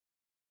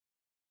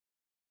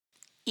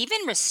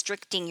Even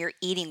restricting your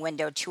eating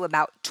window to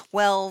about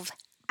 12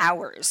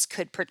 hours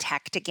could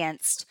protect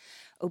against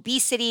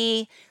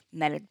obesity,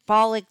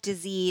 metabolic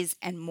disease,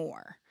 and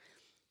more.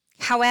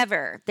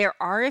 However, there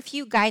are a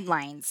few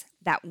guidelines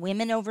that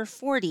women over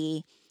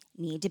 40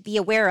 need to be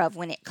aware of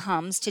when it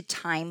comes to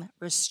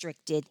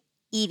time-restricted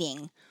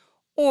eating,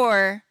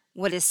 or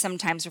what is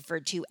sometimes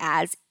referred to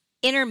as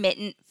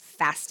intermittent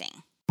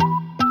fasting.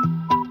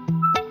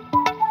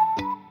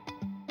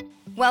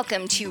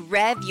 Welcome to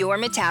Rev Your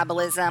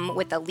Metabolism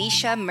with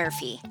Alicia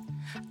Murphy.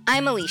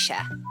 I'm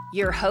Alicia,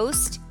 your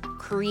host,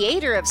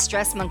 creator of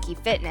Stress Monkey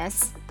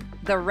Fitness,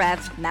 the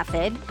Rev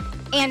Method,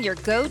 and your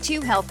go-to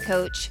health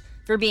coach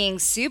for being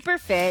super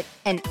fit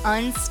and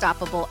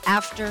unstoppable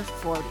after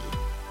 40.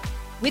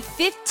 With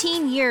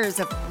 15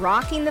 years of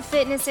rocking the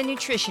fitness and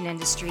nutrition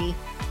industry,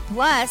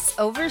 plus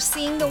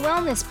overseeing the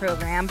wellness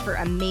program for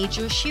a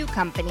major shoe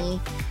company,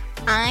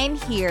 I'm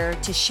here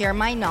to share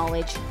my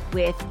knowledge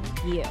with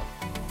you.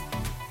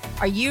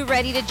 Are you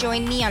ready to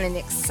join me on an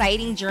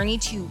exciting journey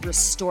to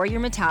restore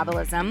your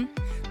metabolism,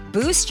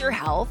 boost your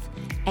health,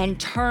 and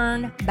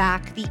turn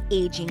back the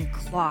aging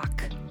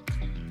clock?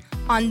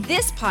 On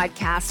this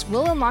podcast,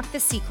 we'll unlock the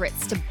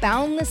secrets to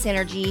boundless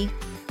energy,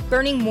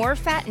 burning more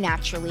fat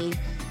naturally,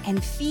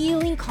 and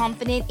feeling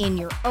confident in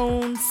your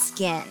own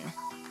skin.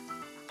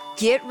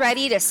 Get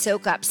ready to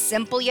soak up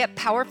simple yet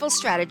powerful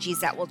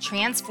strategies that will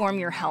transform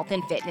your health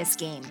and fitness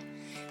game.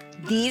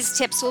 These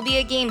tips will be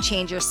a game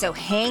changer, so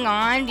hang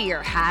on to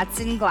your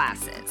hats and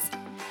glasses.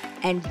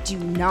 And do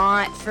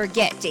not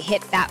forget to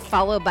hit that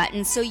follow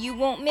button so you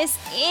won't miss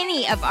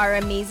any of our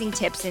amazing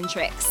tips and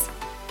tricks.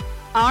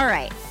 All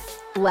right,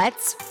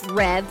 let's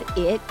rev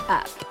it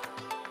up.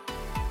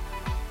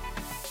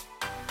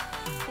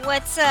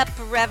 What's up,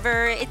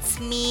 Rever? It's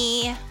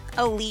me,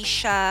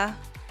 Alicia.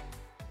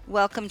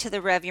 Welcome to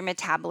the Rev Your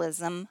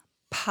Metabolism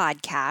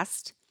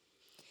podcast.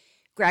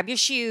 Grab your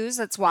shoes,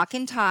 let's walk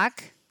and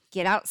talk.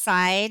 Get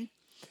outside,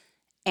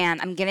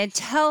 and I'm going to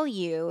tell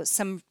you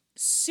some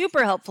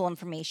super helpful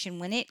information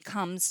when it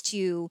comes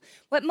to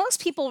what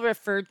most people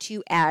refer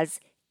to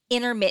as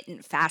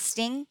intermittent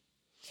fasting,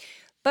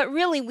 but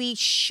really we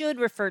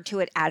should refer to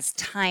it as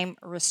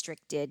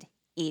time-restricted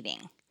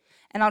eating.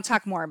 And I'll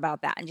talk more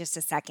about that in just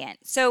a second.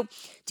 So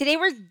today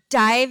we're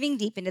diving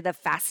deep into the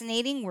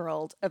fascinating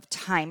world of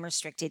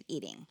time-restricted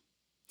eating.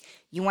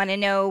 You want to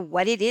know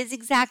what it is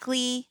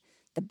exactly,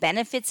 the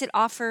benefits it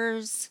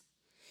offers,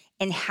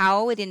 and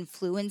how it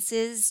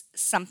influences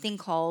something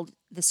called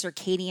the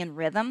circadian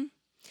rhythm?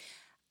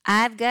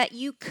 I've got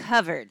you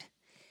covered.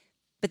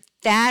 But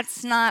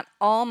that's not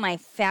all, my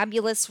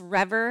fabulous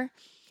Rever.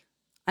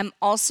 I'm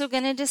also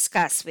going to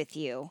discuss with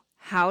you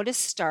how to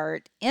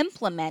start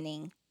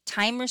implementing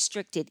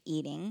time-restricted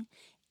eating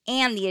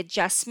and the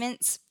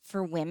adjustments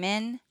for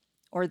women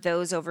or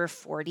those over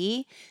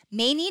 40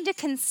 may need to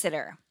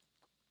consider.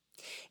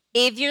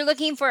 If you're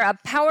looking for a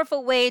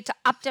powerful way to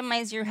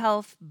optimize your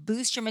health,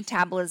 boost your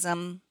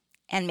metabolism,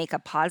 and make a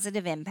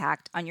positive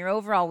impact on your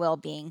overall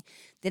well-being,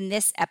 then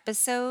this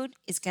episode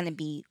is going to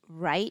be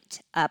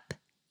right up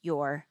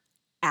your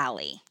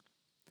alley.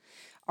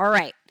 All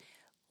right,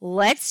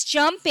 let's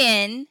jump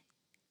in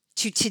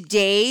to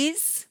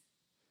today's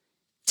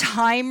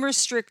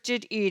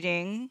time-restricted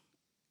eating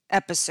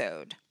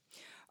episode.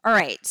 All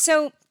right,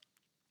 so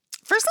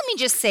first let me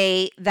just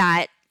say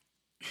that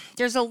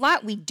there's a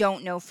lot we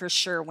don't know for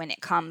sure when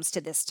it comes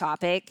to this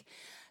topic.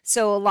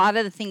 So a lot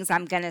of the things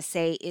I'm going to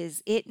say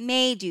is it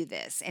may do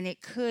this and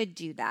it could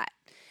do that.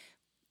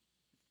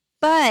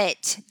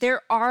 But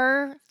there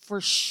are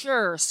for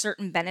sure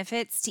certain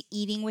benefits to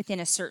eating within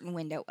a certain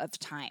window of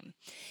time.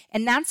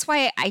 And that's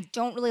why I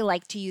don't really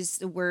like to use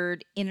the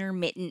word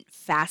intermittent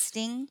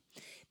fasting,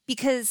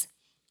 because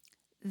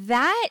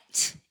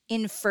that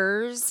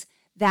infers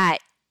that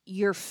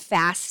you're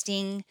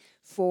fasting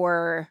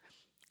for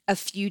a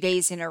few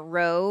days in a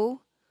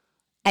row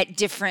at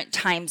different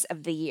times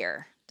of the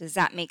year. Does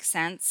that make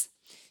sense?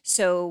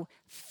 So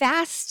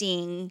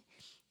fasting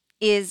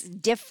is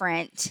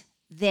different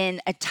than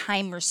a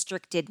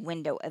time-restricted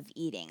window of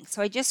eating.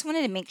 So I just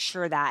wanted to make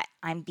sure that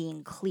I'm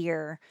being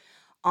clear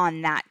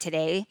on that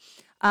today.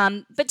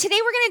 But today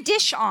we're going to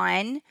dish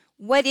on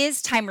what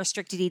is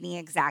time-restricted eating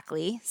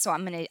exactly. So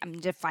I'm going to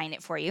define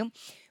it for you.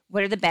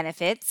 What are the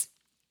benefits?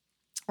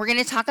 We're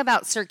going to talk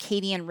about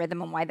circadian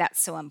rhythm and why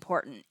that's so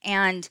important.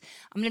 And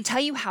I'm going to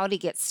tell you how to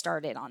get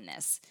started on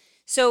this.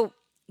 So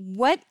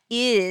what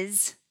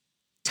is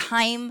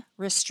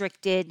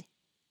time-restricted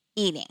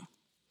eating?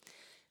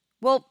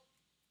 Well,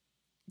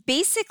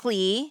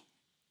 basically,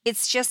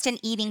 it's just an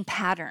eating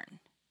pattern.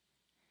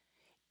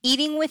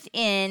 Eating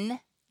within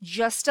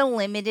just a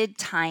limited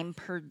time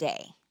per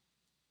day.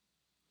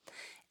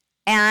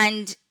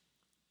 And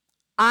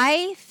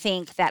I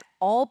think that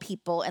all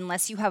people,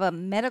 unless you have a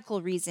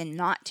medical reason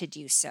not to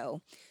do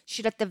so,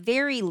 should at the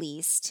very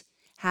least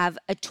have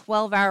a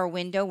 12-hour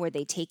window where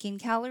they take in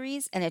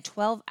calories and a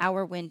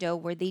 12-hour window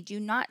where they do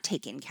not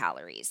take in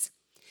calories.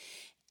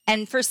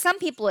 And for some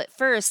people at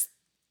first,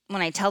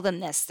 when I tell them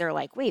this, they're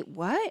like, wait,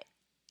 what?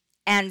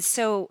 And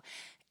so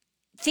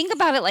think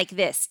about it like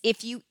this.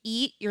 If you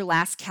eat your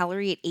last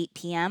calorie at 8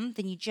 p.m.,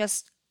 then you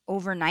just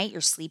overnight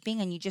you're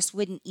sleeping and you just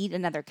wouldn't eat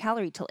another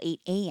calorie till 8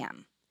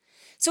 a.m.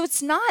 So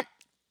it's not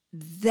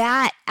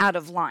that out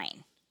of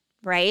line,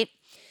 right?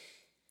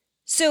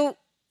 So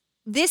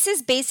this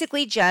is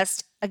basically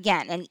just,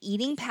 again, an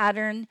eating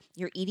pattern.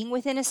 You're eating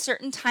within a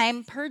certain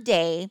time per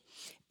day.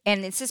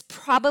 And this is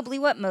probably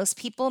what most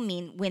people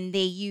mean when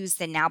they use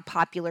the now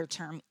popular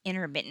term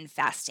intermittent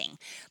fasting.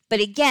 But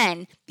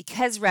again,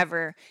 because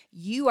Rever,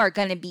 you are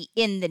going to be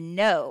in the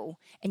know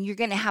and you're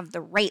going to have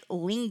the right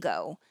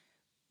lingo,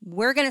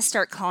 we're going to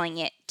start calling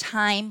it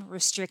time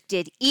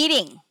restricted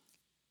eating.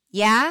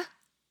 Yeah?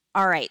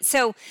 All right.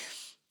 So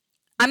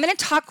I'm going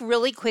to talk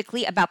really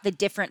quickly about the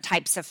different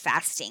types of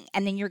fasting,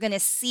 and then you're going to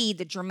see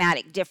the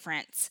dramatic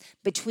difference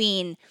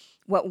between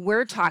what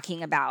we're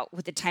talking about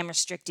with the time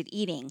restricted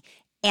eating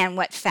and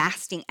what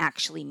fasting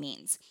actually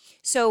means.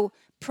 So,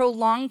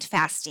 prolonged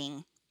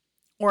fasting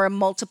or a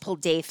multiple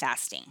day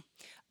fasting.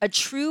 A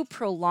true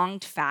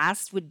prolonged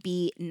fast would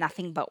be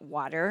nothing but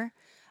water.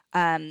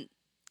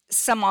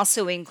 Some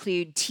also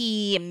include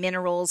tea and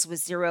minerals with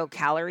 0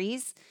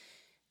 calories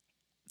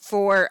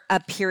for a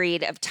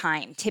period of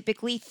time,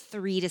 typically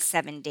 3 to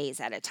 7 days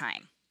at a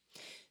time.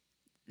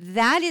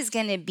 That is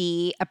going to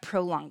be a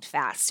prolonged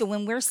fast. So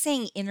when we're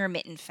saying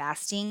intermittent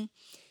fasting,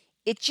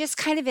 it just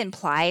kind of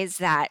implies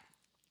that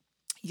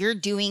you're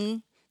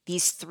doing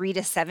these 3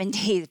 to 7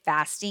 day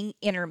fasting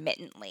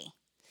intermittently.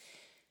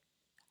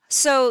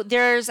 So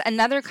there's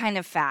another kind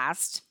of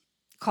fast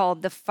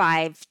called the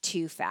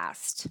 5-2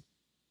 fast.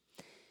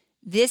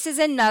 This is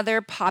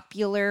another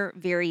popular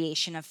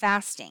variation of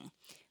fasting.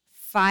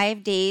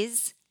 5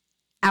 days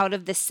out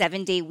of the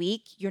 7-day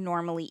week, you're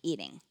normally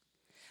eating.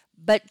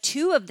 But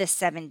 2 of the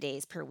 7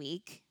 days per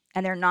week,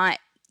 and they're not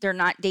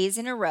days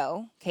in a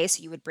row, okay,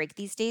 so you would break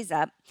these days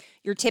up,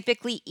 you're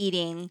typically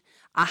eating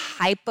a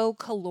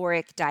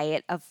hypocaloric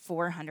diet of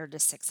 400 to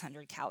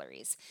 600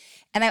 calories.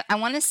 And I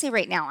want to say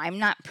right now, I'm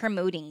not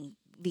promoting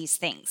these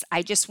things.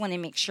 I just want to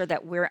make sure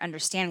that we're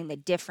understanding the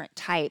different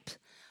type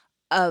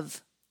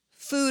of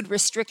food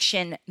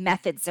restriction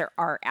methods there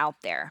are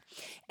out there.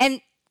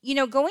 And,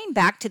 going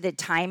back to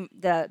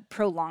the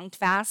prolonged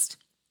fast,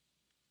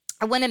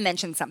 I want to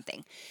mention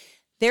something.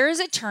 There is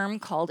a term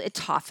called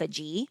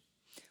autophagy,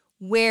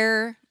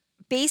 where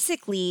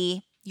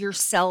basically your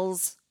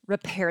cells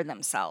repair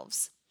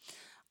themselves.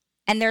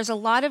 And there's a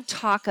lot of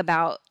talk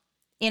about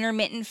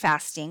intermittent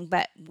fasting,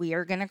 but we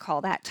are going to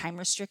call that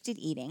time-restricted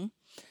eating,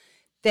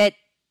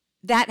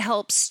 that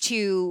helps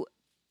to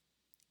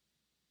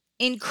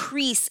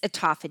increase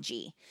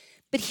autophagy.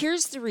 But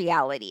here's the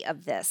reality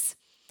of this.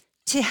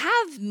 To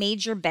have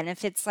major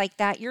benefits like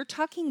that, you're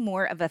talking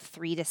more of a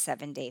 3 to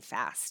 7 day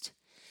fast.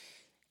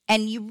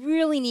 And you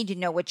really need to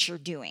know what you're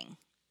doing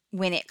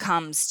when it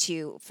comes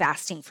to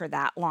fasting for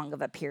that long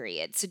of a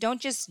period. So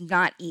don't just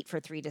not eat for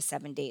 3 to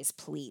 7 days,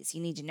 please.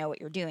 You need to know what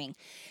you're doing.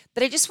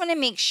 But I just want to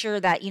make sure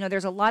that,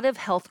 there's a lot of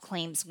health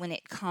claims when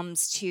it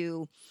comes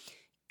to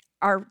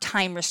our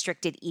time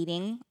restricted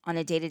eating on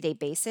a day-to-day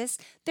basis.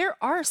 There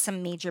are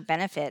some major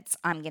benefits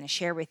I'm going to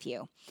share with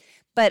you.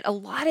 But a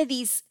lot of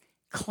these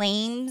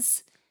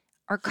claims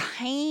are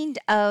kind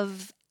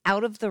of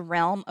out of the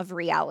realm of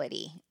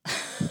reality.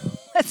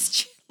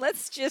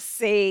 Let's just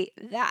say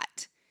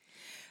that.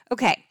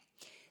 Okay,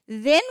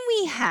 then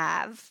we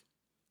have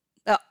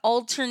the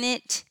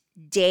alternate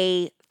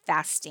day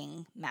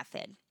fasting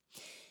method.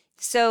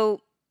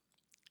 So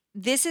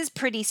this is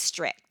pretty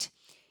strict.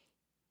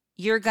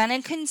 You're going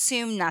to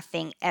consume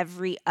nothing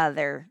every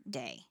other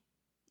day.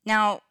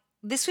 Now,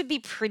 this would be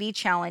pretty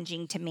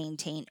challenging to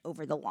maintain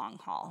over the long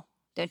haul,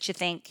 don't you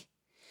think?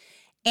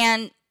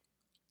 And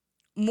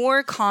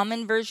more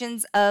common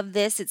versions of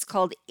this, it's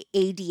called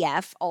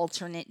ADF,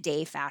 alternate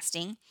day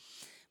fasting,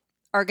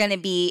 are going to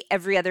be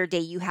every other day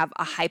you have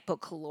a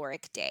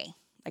hypocaloric day,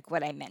 like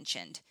what I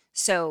mentioned.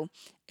 So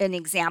an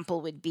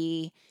example would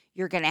be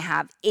you're going to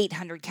have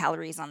 800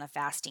 calories on the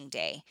fasting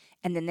day,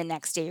 and then the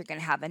next day you're going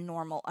to have a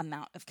normal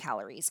amount of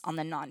calories on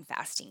the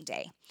non-fasting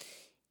day.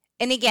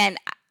 And again,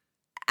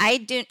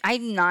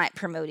 I'm not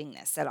promoting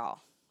this at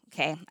all,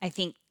 okay? I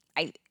think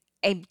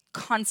I'm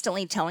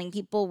constantly telling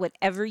people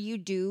whatever you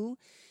do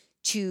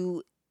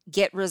to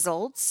get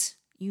results,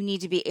 you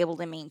need to be able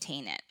to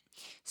maintain it.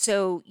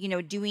 So,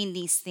 doing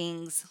these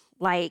things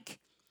like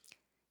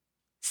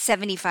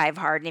 75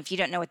 hard, and if you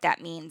don't know what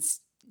that means,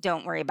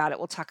 don't worry about it.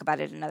 We'll talk about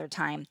it another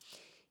time.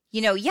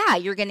 Yeah,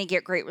 you're going to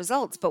get great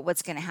results, but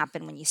what's going to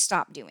happen when you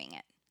stop doing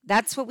it?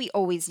 That's what we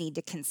always need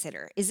to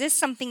consider. Is this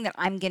something that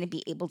I'm going to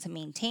be able to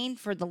maintain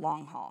for the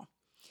long haul?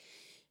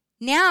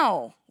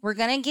 Now, we're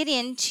going to get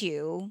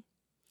into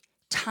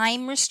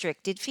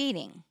time-restricted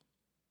feeding.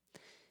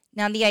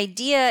 Now, the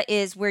idea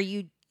is where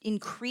you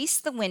increase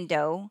the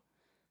window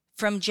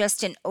from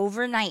just an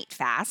overnight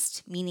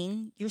fast,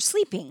 meaning you're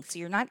sleeping, so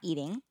you're not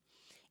eating,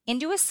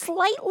 into a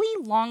slightly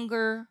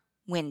longer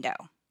window.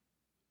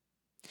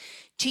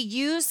 To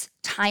use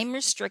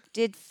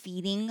time-restricted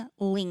feeding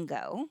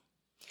lingo,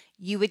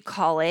 you would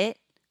call it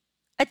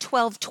a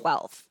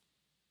 12-12.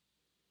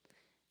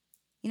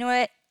 You know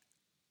what?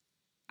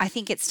 I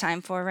think it's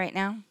time for right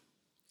now?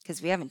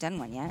 Because we haven't done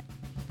one yet.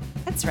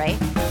 That's right.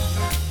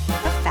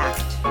 A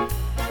fact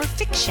or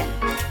fiction.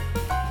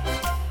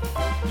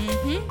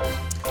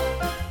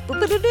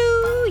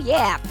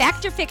 Yeah,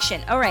 fact or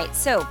fiction. All right,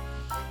 so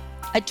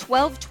a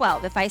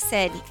 12-12. If I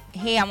said,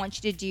 hey, I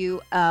want you to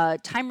do a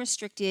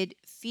time-restricted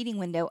feeding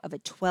window of a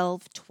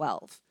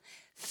 12-12.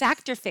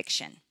 Fact or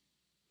fiction?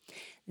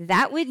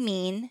 That would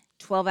mean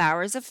 12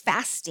 hours of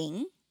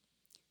fasting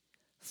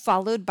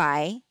followed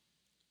by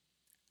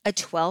a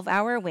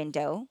 12-hour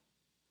window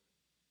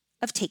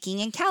of taking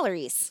in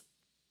calories.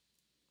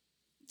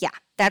 Yeah,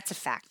 that's a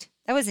fact.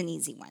 That was an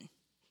easy one.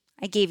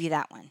 I gave you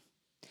that one.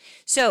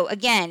 So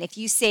again, if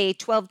you say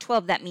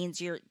 12-12, that means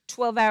you're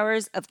 12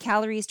 hours of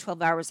calories,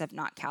 12 hours of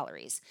not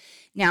calories.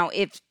 Now,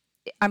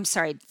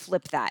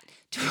 flip that.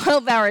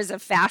 12 hours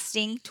of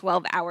fasting,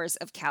 12 hours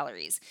of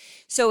calories.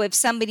 So if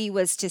somebody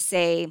was to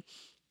say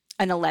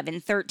an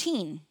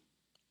 11-13,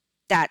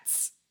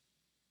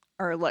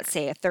 or let's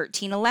say a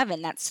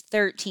 13-11, that's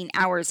 13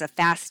 hours of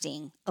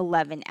fasting,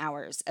 11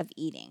 hours of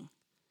eating.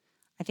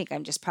 I think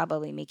I'm just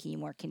probably making you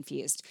more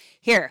confused.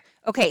 Here,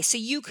 okay, so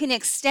you can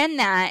extend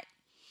that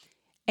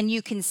and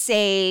you can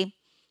say,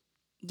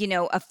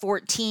 a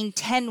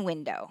 14-10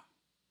 window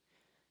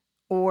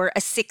or a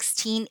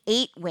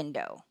 16-8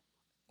 window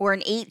or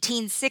an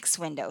 18-6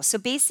 window. So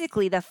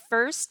basically the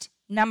first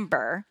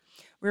number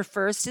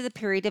refers to the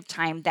period of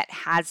time that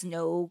has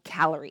no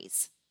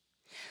calories,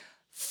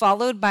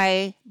 followed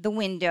by the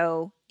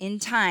window in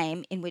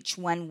time in which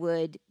one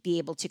would be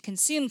able to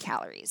consume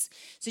calories.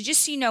 So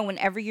just so you know,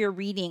 whenever you're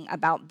reading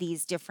about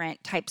these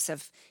different types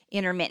of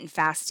intermittent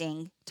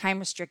fasting,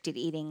 time-restricted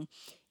eating,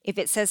 if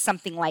it says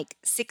something like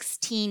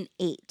 16-8,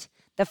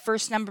 the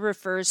first number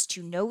refers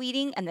to no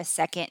eating and the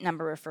second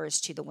number refers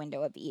to the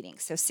window of eating.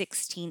 So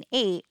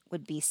 16-8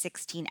 would be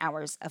 16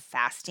 hours of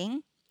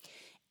fasting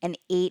and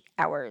 8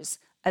 hours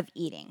of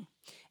eating.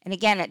 And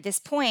again, at this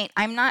point,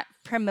 I'm not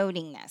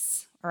promoting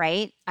this,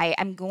 right?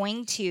 I'm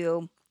going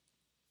to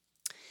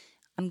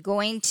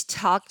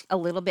talk a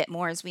little bit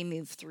more as we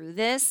move through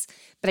this,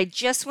 but I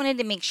just wanted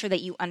to make sure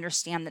that you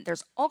understand that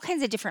there's all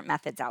kinds of different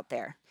methods out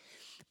there.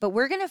 But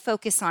we're going to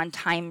focus on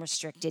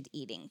time-restricted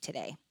eating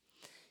today.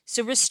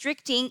 So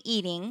restricting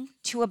eating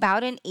to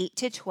about an 8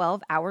 to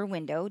 12 hour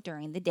window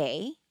during the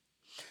day,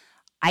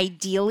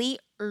 ideally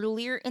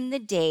earlier in the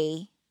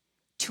day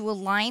to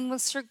align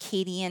with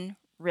circadian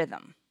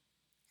rhythm.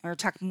 And we'll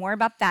talk more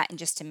about that in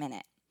just a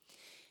minute.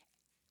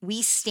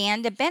 We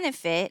stand to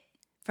benefit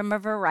from a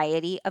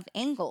variety of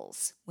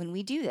angles when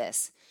we do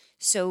this.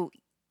 So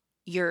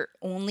you're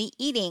only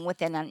eating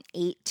within an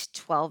 8 to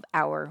 12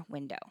 hour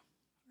window,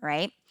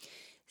 right?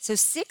 So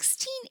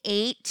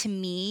 16-8 to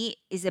me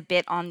is a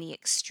bit on the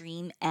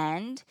extreme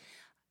end.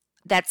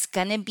 That's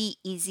going to be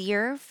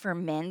easier for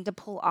men to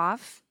pull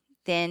off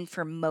than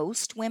for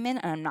most women.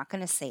 And I'm not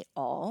going to say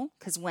all,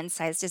 because one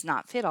size does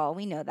not fit all.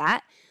 We know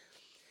that.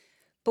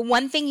 But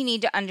one thing you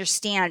need to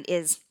understand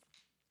is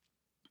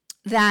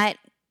that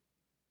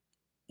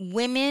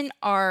women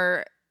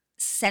are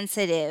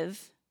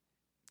sensitive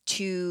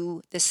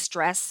to the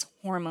stress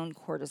hormone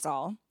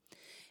cortisol,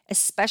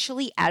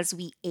 especially as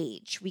we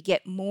age. We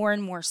get more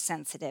and more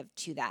sensitive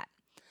to that.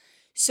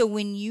 So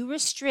when you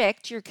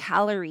restrict your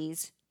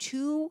calories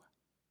too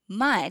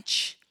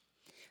much,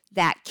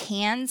 that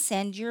can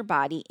send your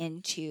body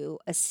into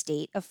a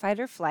state of fight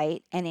or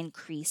flight and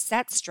increase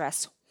that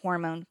stress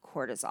hormone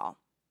cortisol.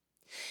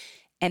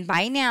 And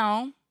by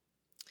now,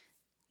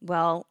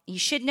 well, you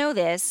should know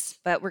this,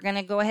 but we're going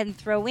to go ahead and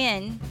throw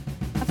in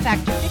a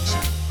fact or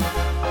fiction.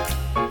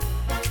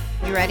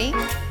 You ready?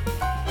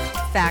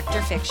 Fact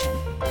or fiction.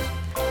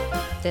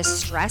 The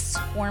stress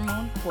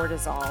hormone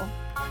cortisol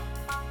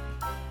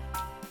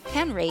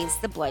can raise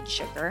the blood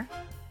sugar.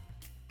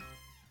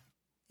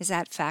 Is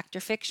that fact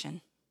or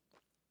fiction?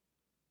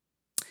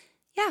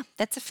 Yeah,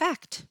 that's a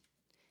fact.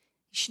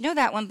 You should know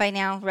that one by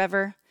now,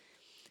 Rever.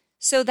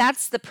 So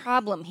that's the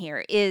problem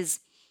here, is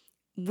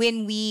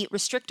when we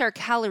restrict our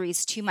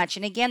calories too much.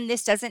 And again,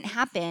 this doesn't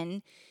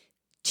happen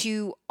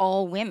to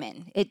all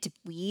women.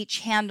 We each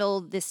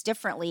handle this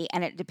differently,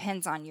 and it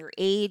depends on your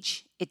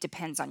age. It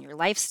depends on your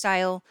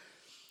lifestyle.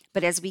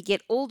 But as we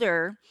get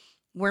older,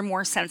 we're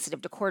more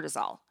sensitive to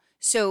cortisol.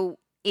 So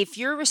if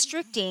you're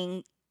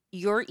restricting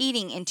your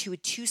eating into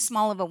too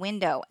small of a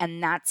window,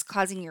 and that's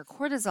causing your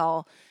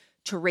cortisol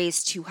to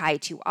raise too high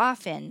too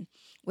often,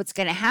 what's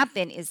going to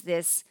happen is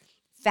this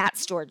fat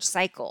storage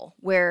cycle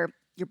where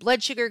your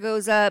blood sugar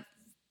goes up,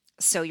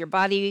 so your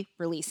body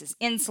releases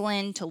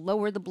insulin to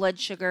lower the blood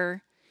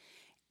sugar.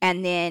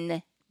 And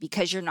then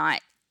because you're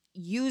not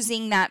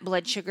using that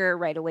blood sugar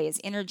right away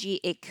as energy,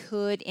 it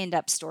could end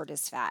up stored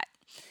as fat.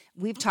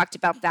 We've talked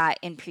about that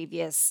in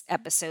previous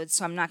episodes,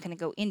 so I'm not going to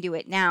go into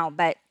it now,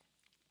 but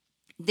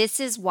this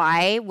is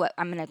why what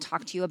I'm going to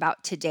talk to you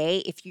about today,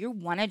 if you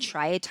want to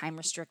try a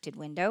time-restricted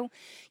window,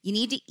 you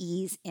need to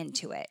ease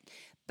into it.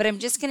 But I'm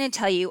just going to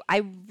tell you,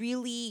 I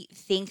really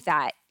think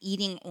that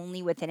eating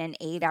only within an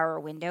 8-hour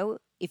window,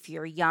 if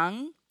you're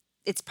young,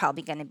 it's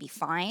probably going to be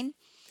fine.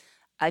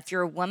 If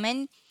you're a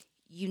woman,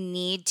 you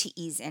need to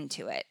ease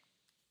into it.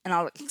 And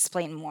I'll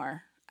explain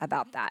more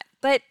about that.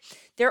 But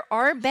there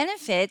are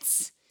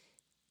benefits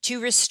to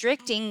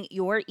restricting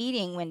your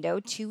eating window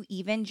to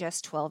even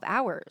just 12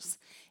 hours.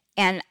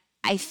 And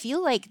I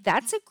feel like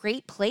that's a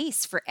great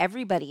place for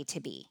everybody to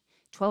be.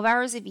 12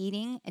 hours of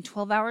eating and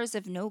 12 hours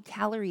of no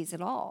calories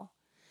at all.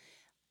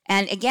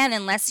 And again,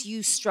 unless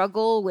you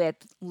struggle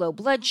with low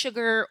blood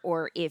sugar,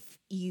 or if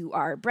you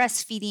are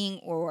breastfeeding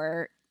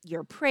or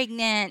you're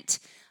pregnant,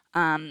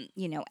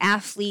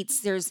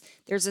 athletes, there's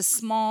a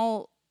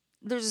small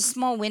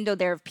window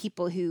there of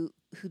people who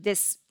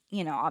this,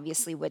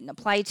 obviously wouldn't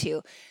apply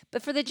to.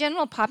 But for the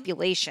general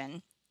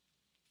population,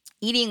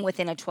 eating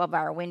within a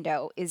 12-hour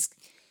window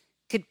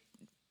could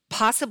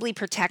possibly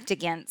protect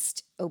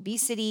against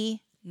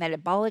obesity,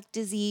 metabolic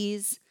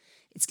disease.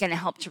 It's going to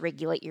help to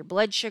regulate your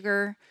blood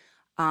sugar,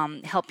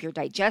 help your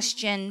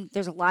digestion.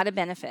 There's a lot of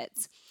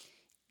benefits.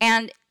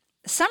 And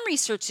some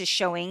research is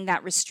showing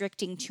that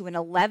restricting to an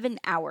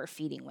 11-hour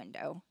feeding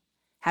window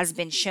has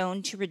been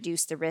shown to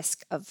reduce the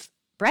risk of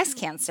breast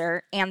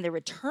cancer and the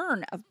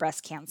return of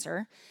breast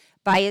cancer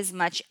by as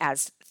much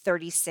as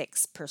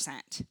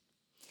 36%.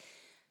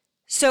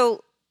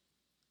 So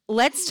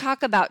let's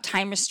talk about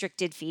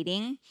time-restricted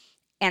feeding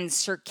and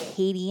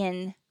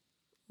circadian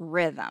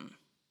rhythm.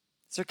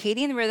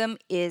 Circadian rhythm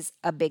is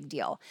a big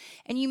deal.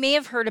 And you may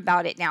have heard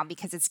about it now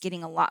because it's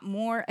getting a lot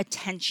more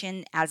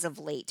attention as of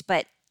late.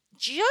 But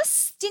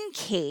just in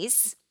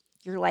case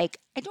you're like,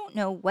 I don't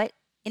know what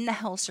in the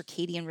hell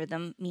circadian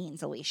rhythm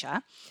means,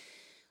 Alicia,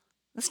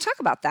 let's talk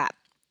about that.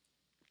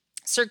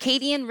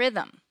 Circadian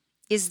rhythm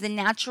is the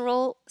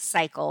natural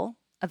cycle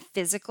of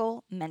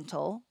physical,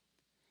 mental,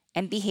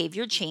 and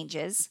behavior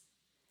changes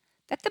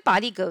that the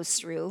body goes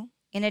through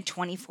in a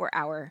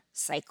 24-hour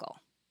cycle.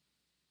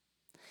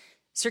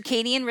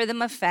 Circadian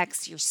rhythm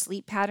affects your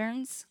sleep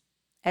patterns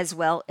as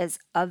well as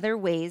other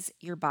ways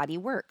your body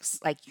works,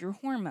 like your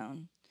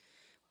hormone,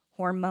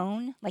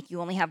 like you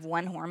only have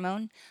one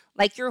hormone,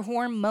 like your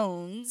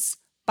hormones,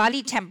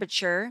 body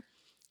temperature,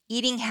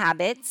 eating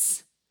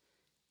habits,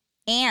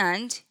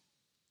 and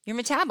your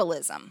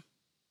metabolism.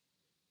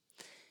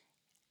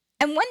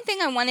 And one thing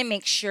I want to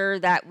make sure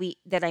that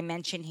I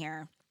mention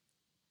here,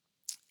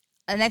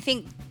 and I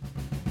think,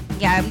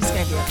 I'm just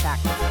going to do a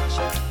fact or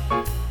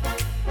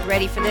fiction.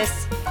 Ready for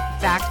this?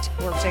 Fact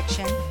or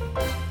fiction?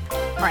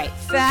 All right,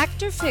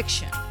 fact or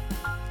fiction.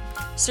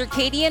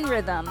 Circadian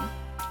rhythm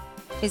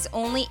is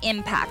only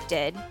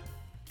impacted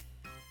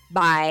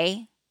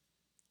by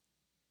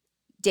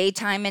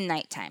daytime and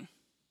nighttime.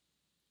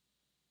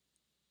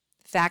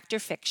 Fact or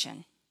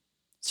fiction.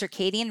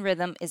 Circadian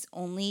rhythm is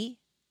only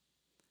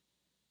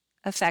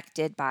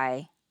affected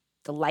by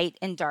the light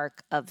and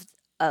dark of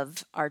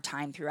our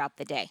time throughout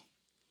the day.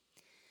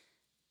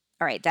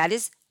 All right, that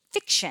is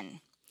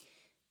fiction.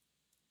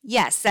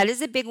 Yes, that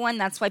is a big one.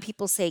 That's why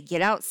people say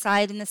get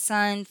outside in the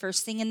sun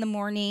first thing in the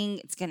morning.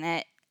 It's going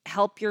to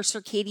help your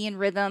circadian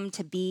rhythm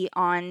to be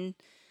on,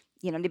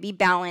 to be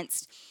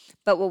balanced.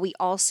 But what we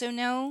also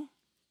know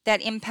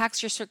that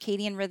impacts your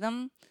circadian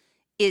rhythm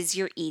is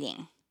your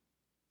eating.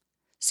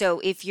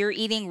 So if you're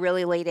eating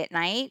really late at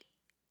night,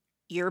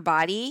 your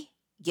body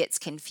gets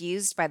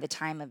confused by the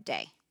time of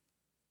day.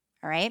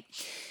 All right?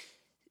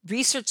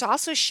 Research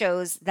also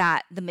shows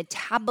that the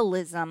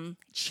metabolism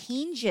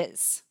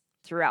changes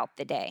throughout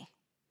the day.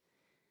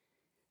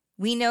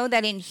 We know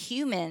that in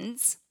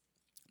humans,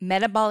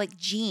 metabolic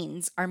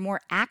genes are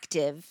more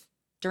active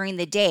during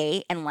the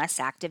day and less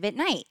active at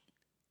night.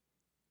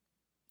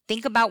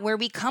 Think about where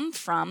we come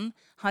from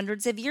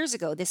hundreds of years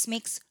ago. This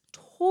makes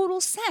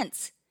total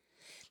sense.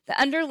 The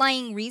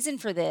underlying reason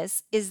for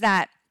this is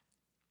that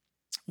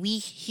we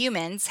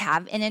humans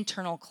have an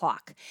internal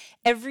clock.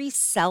 Every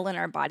cell in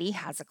our body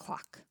has a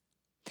clock.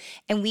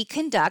 And we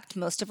conduct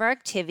most of our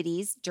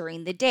activities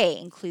during the day,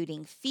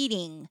 including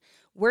feeding,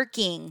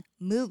 working,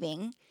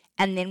 moving,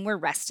 and then we're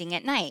resting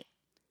at night.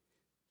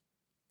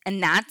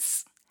 And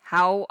that's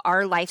how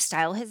our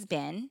lifestyle has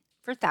been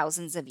for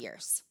thousands of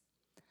years.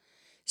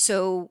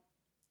 So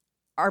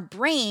our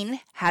brain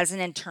has an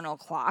internal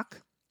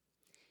clock.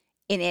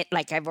 In it,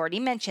 like I've already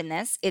mentioned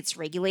this, it's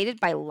regulated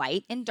by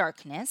light and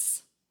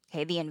darkness,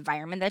 okay, the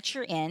environment that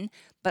you're in,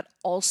 but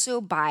also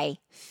by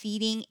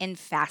feeding and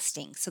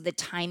fasting, so the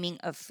timing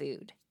of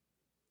food.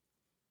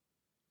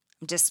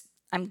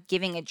 I'm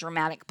giving a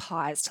dramatic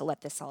pause to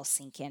let this all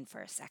sink in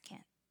for a second.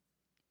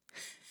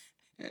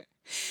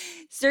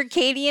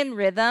 Circadian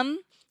rhythm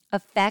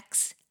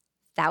affects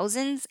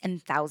thousands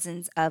and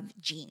thousands of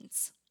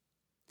genes.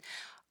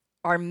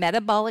 Our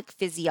metabolic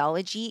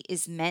physiology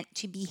is meant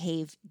to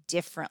behave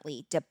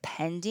differently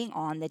depending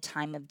on the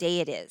time of day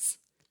it is.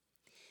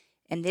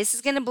 And this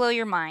is going to blow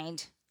your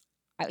mind.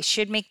 I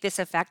should make this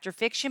a fact or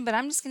fiction, but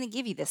I'm just going to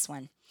give you this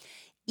one.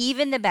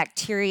 Even the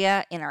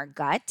bacteria in our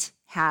gut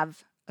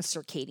have a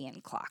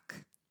circadian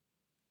clock.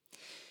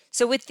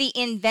 So with the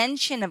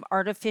invention of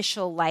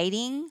artificial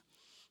lighting,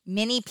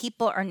 many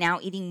people are now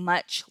eating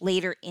much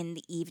later in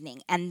the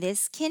evening, and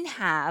this can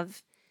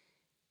have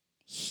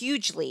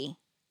hugely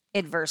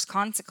adverse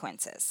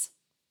consequences.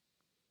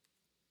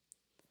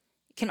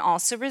 It can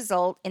also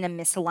result in a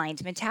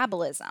misaligned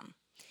metabolism.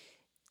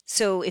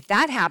 So if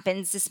that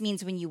happens, this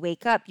means when you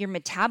wake up, your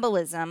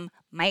metabolism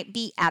might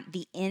be at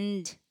the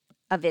end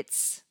of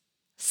its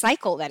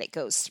cycle that it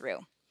goes through.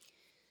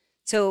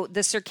 So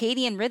the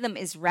circadian rhythm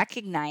is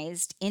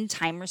recognized in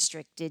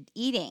time-restricted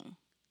eating,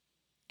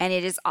 and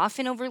it is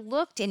often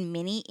overlooked in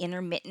many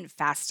intermittent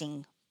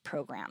fasting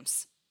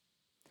programs.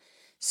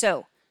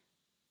 So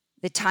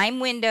the time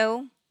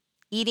window,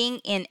 eating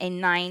in a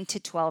 9 to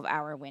 12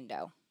 hour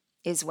window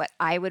is what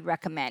I would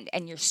recommend,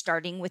 and you're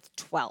starting with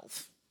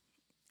 12.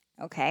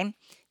 Okay,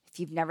 if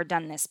you've never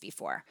done this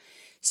before.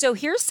 So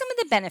here's some of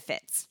the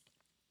benefits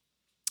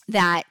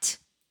that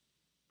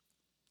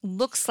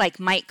looks like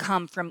might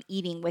come from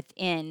eating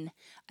within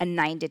a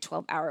 9 to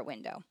 12 hour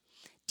window.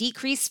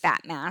 Decreased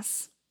fat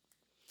mass,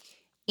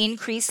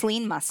 increased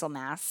lean muscle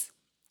mass,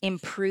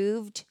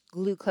 improved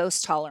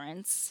glucose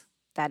tolerance,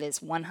 that is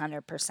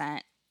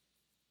 100%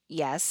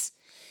 yes.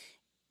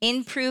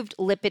 Improved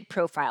lipid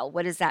profile,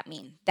 what does that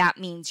mean? That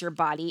means your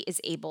body is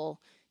able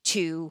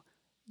to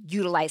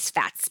utilize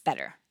fats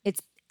better.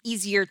 It's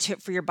easier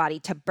for your body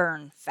to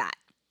burn fat.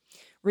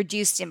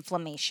 Reduced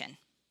inflammation.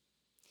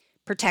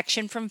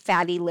 Protection from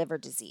fatty liver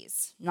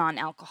disease,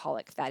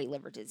 non-alcoholic fatty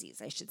liver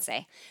disease, I should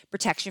say.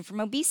 Protection from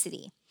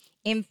obesity.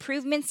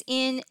 Improvements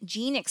in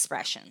gene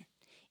expression.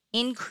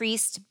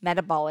 Increased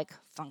metabolic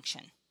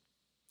function.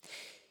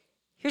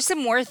 Here's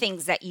some more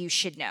things that you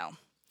should know.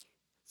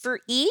 For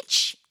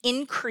each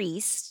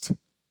increased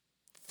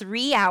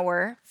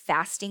 3-hour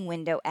fasting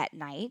window at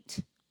night,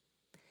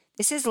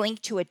 this is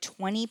linked to a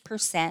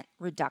 20%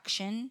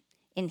 reduction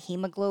in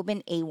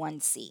hemoglobin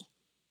A1C.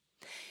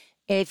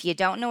 If you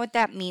don't know what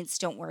that means,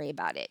 don't worry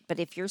about it. But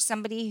if you're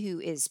somebody who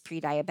is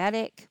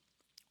pre-diabetic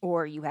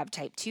or you have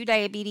type 2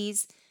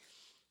 diabetes,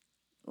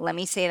 let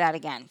me say that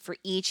again. For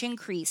each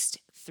increased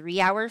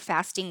 3-hour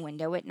fasting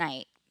window at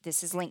night,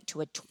 this is linked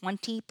to a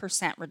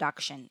 20%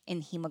 reduction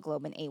in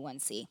hemoglobin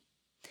A1C.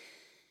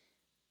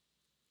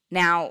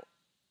 Now,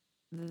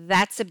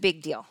 that's a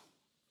big deal.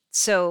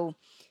 So,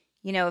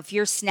 if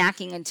you're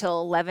snacking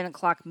until 11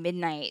 o'clock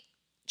midnight,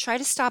 try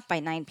to stop by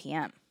 9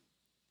 p.m.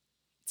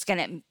 It's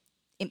going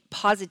to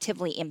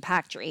positively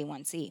impact your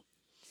A1C.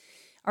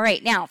 All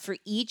right, now for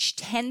each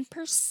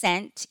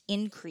 10%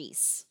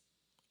 increase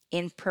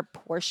in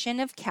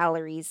proportion of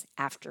calories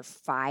after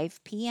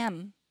 5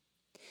 p.m.,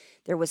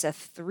 there was a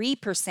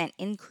 3%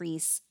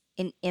 increase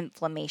in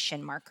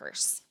inflammation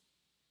markers.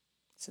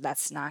 So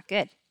that's not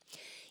good.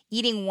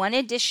 Eating one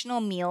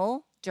additional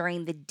meal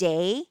during the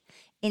day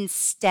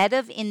instead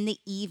of in the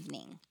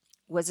evening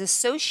was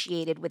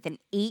associated with an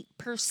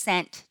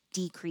 8%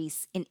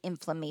 decrease in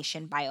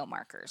inflammation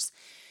biomarkers.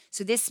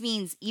 So this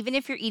means even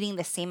if you're eating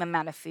the same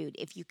amount of food,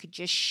 if you could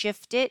just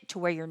shift it to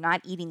where you're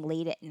not eating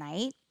late at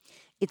night,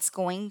 it's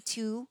going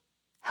to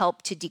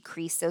help to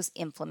decrease that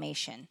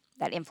inflammation.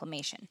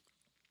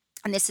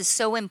 And this is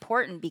so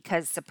important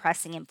because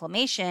suppressing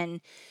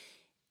inflammation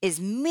is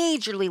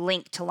majorly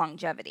linked to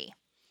longevity.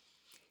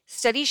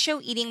 Studies show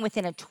eating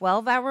within a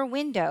 12-hour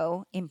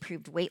window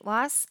improved weight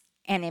loss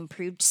and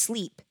improved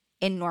sleep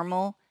in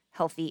normal,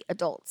 healthy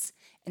adults.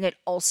 And it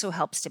also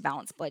helps to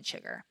balance blood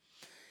sugar.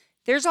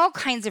 There's all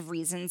kinds of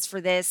reasons for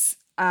this.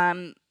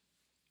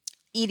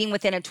 Eating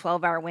within a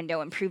 12-hour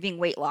window, improving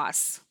weight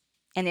loss,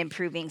 and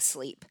improving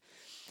sleep.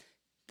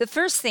 The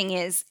first thing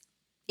is,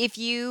 if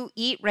you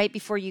eat right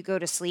before you go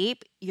to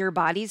sleep, your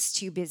body's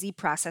too busy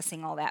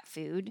processing all that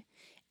food,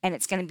 and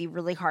it's going to be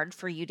really hard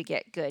for you to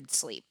get good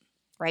sleep,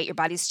 right? Your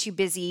body's too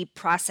busy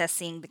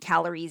processing the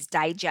calories,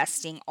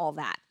 digesting all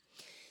that.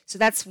 So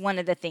that's one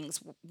of the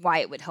things why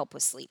it would help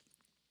with sleep.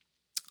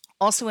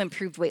 Also,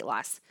 improved weight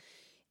loss.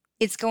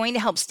 It's going to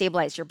help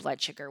stabilize your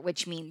blood sugar,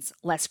 which means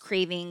less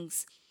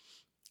cravings,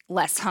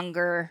 less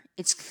hunger.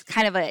 It's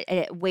kind of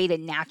a way to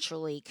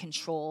naturally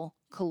control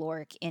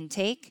caloric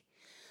intake.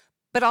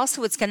 But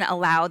also it's going to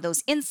allow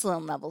those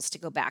insulin levels to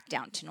go back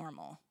down to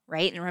normal,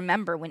 right? And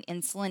remember, when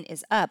insulin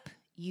is up,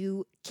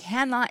 you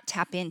cannot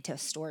tap into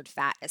stored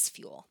fat as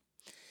fuel.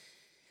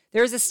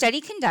 There was a study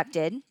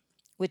conducted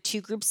with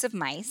 2 groups of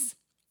mice.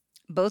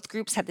 Both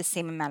groups had the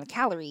same amount of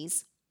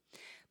calories,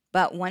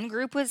 but one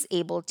group was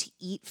able to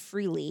eat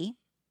freely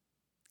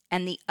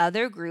and the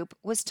other group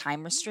was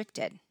time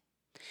restricted.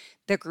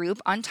 The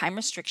group on time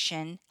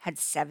restriction had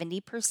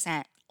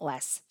 70%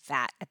 less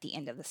fat at the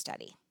end of the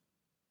study.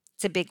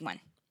 It's a big one.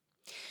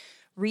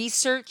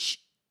 Research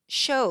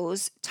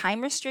shows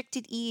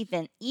time-restricted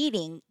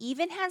eating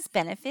even has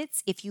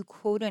benefits if you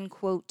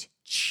quote-unquote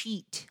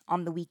cheat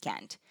on the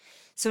weekend.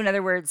 So in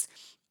other words,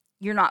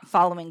 you're not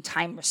following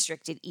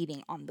time-restricted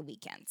eating on the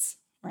weekends,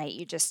 right?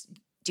 You're just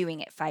doing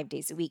it 5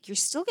 days a week. You're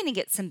still going to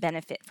get some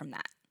benefit from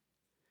that.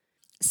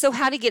 So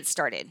how to get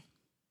started,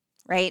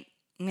 right?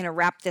 I'm going to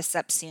wrap this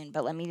up soon,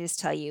 but let me just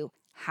tell you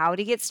how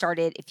to get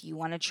started if you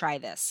want to try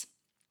this.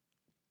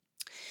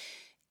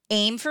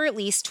 Aim for at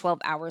least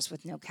 12 hours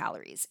with no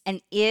calories.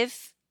 And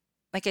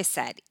like I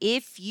said,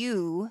 if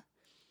you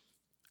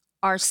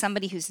are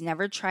somebody who's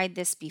never tried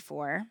this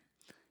before,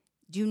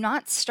 do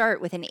not start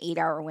with an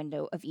 8-hour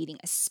window of eating,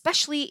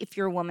 especially if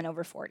you're a woman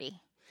over 40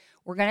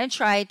 We're going to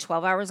try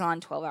 12 hours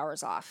on, 12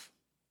 hours off.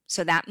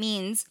 So that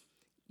means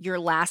your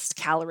last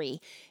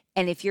calorie.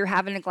 And if you're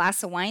having a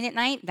glass of wine at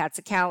night, that's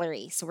a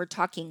calorie. So we're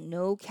talking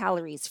no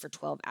calories for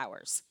 12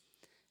 hours.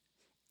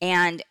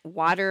 And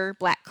water,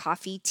 black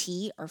coffee,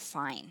 tea are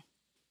fine.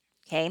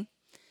 Okay?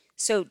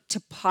 So to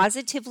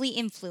positively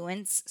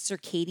influence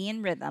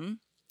circadian rhythm,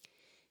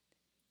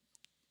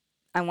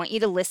 I want you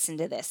to listen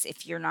to this.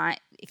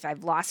 If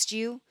I've lost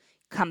you,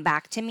 come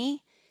back to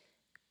me.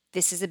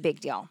 This is a big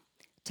deal.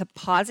 To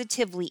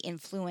positively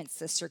influence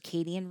the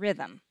circadian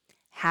rhythm,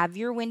 have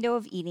your window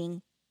of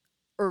eating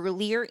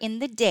earlier in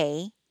the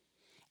day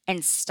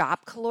and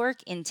stop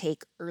caloric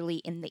intake early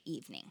in the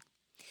evening.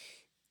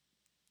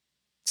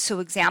 So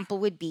example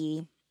would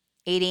be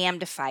 8 a.m.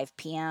 to 5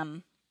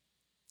 p.m.,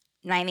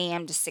 9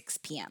 a.m. to 6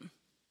 p.m.,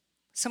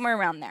 somewhere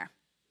around there.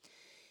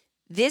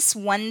 This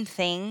one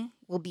thing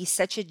will be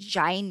such a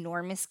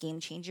ginormous game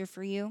changer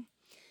for you.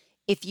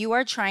 If you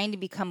are trying to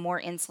become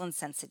more insulin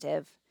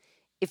sensitive,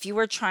 if you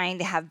are trying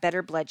to have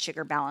better blood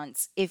sugar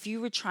balance, if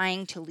you were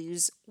trying to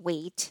lose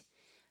weight,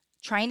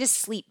 trying to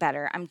sleep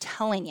better, I'm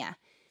telling you,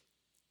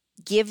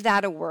 give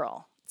that a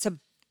whirl. It's a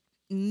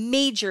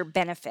major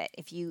benefit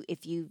if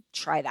you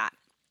try that.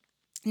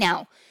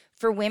 Now,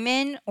 for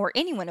women or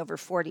anyone over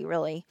 40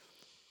 really,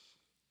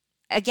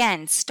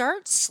 again,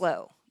 start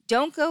slow.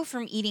 Don't go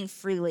from eating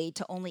freely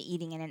to only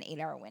eating in an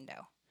 8-hour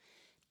window.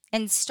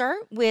 And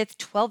start with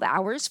 12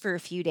 hours for a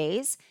few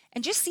days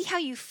and just see how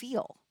you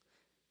feel.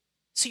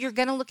 So you're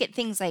going to look at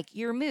things like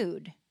your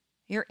mood,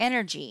 your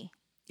energy,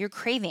 your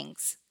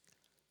cravings,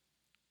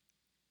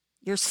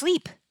 your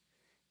sleep.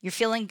 You're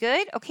feeling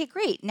good? Okay,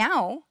 great.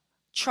 Now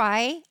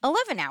try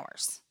 11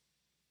 hours.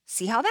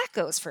 See how that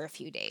goes for a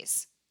few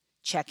days.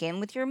 Check in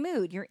with your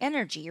mood, your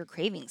energy, your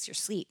cravings, your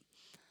sleep,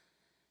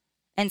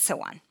 and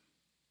so on.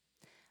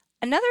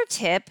 Another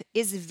tip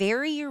is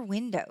vary your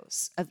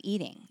windows of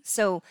eating.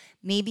 So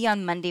maybe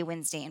on Monday,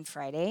 Wednesday, and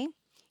Friday,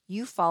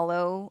 you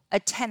follow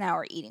a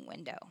 10-hour eating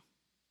window.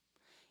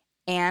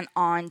 And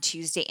on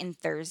Tuesday and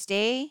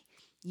Thursday,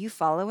 you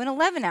follow an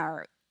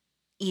 11-hour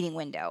eating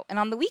window. And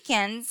on the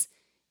weekends,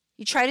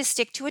 you try to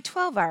stick to a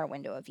 12-hour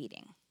window of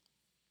eating,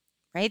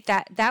 right?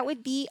 That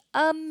would be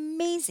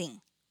amazing,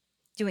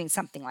 doing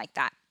something like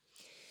that.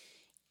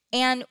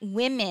 And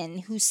women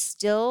who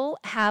still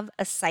have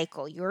a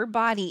cycle, your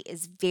body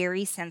is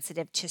very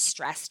sensitive to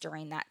stress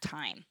during that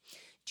time.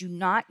 Do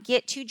not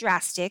get too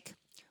drastic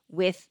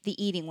with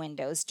the eating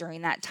windows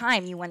during that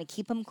time. You want to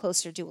keep them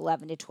closer to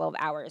 11 to 12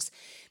 hours.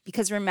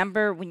 Because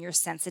remember, when you're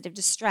sensitive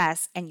to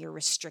stress and you're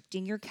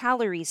restricting your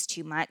calories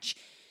too much,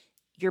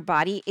 your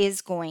body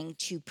is going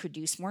to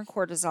produce more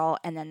cortisol,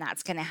 and then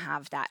that's going to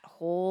have that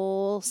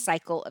whole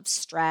cycle of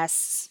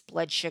stress,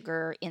 blood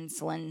sugar,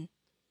 insulin,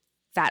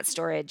 fat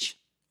storage,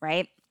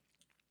 right?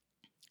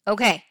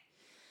 Okay.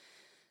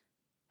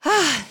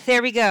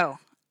 There we go.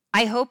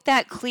 I hope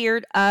that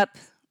cleared up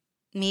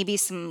maybe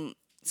some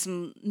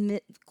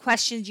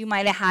questions you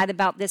might have had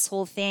about this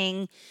whole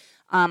thing.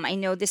 I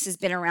know this has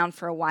been around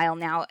for a while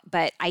now,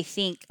 but I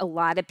think a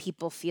lot of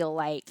people feel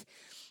like,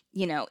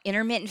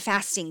 intermittent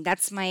fasting,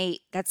 that's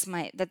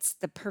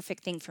the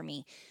perfect thing for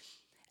me.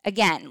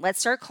 Again, let's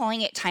start calling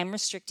it time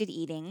restricted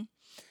eating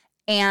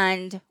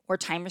or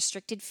time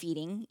restricted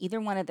feeding, either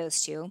one of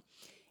those two.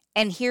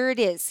 And here it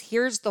is.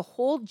 Here's the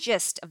whole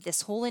gist of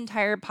this whole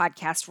entire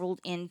podcast rolled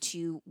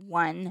into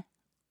one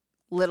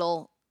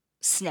little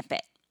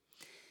snippet.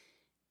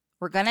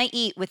 We're going to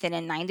eat within a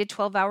 9 to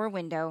 12 hour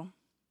window,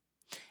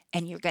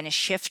 and you're going to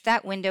shift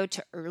that window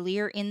to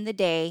earlier in the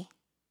day,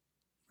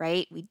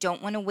 right? We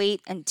don't want to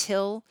wait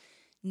until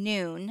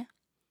noon.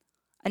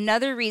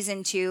 Another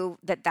reason, too,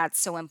 that's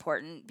so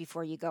important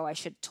before you go, I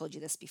should have told you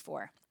this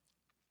before,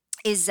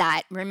 is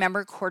that,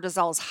 remember,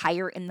 cortisol is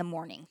higher in the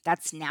morning.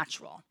 That's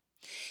natural.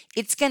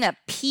 It's going to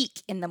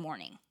peak in the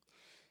morning,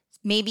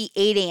 maybe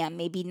 8 a.m.,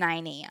 maybe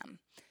 9 a.m.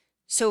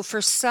 So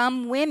for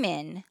some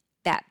women,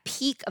 that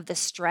peak of the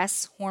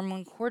stress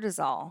hormone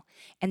cortisol,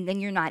 and then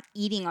you're not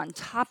eating on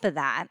top of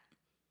that,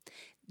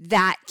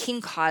 that can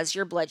cause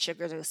your blood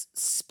sugar to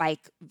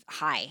spike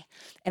high.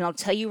 And I'll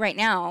tell you right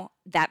now,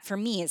 that for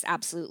me is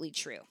absolutely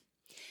true.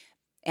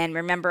 And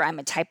remember, I'm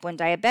a type 1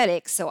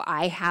 diabetic, so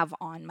I have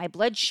on my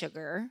blood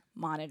sugar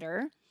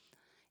monitor.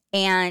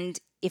 And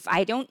if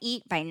I don't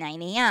eat by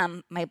 9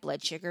 a.m., my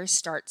blood sugar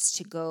starts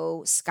to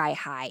go sky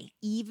high,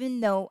 even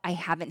though I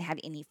haven't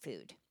had any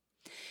food.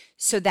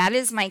 So that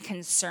is my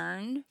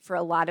concern for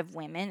a lot of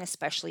women,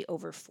 especially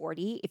over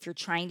 40. If you're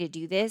trying to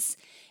do this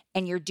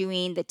and you're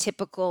doing the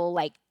typical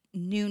like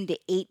noon to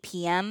 8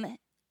 p.m.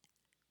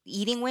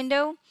 eating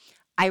window,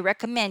 I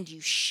recommend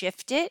you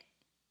shift it.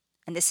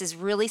 And this is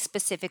really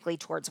specifically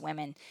towards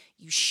women.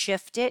 You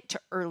shift it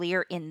to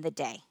earlier in the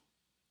day.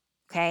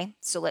 Okay,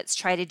 so let's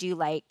try to do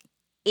like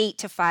 8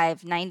 to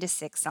 5, 9 to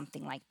 6,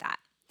 something like that.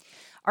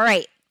 All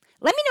right,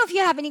 let me know if you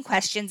have any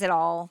questions at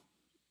all.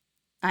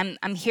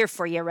 I'm here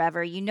for you,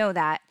 Rever. You know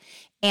that.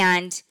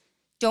 And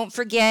don't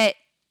forget,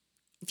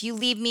 if you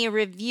leave me a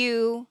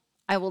review,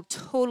 I will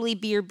totally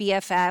be your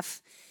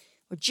BFF.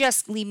 Or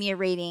just leave me a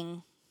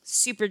rating.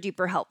 super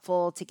duper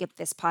helpful to get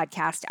this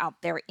podcast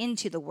out there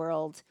into the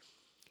world.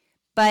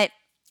 But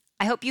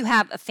I hope you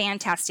have a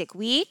fantastic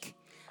week.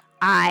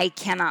 I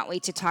cannot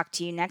wait to talk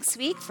to you next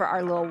week for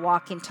our little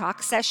walk and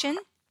talk session.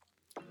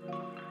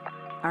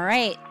 All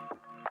right.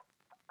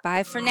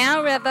 Bye for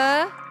now,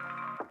 Reva.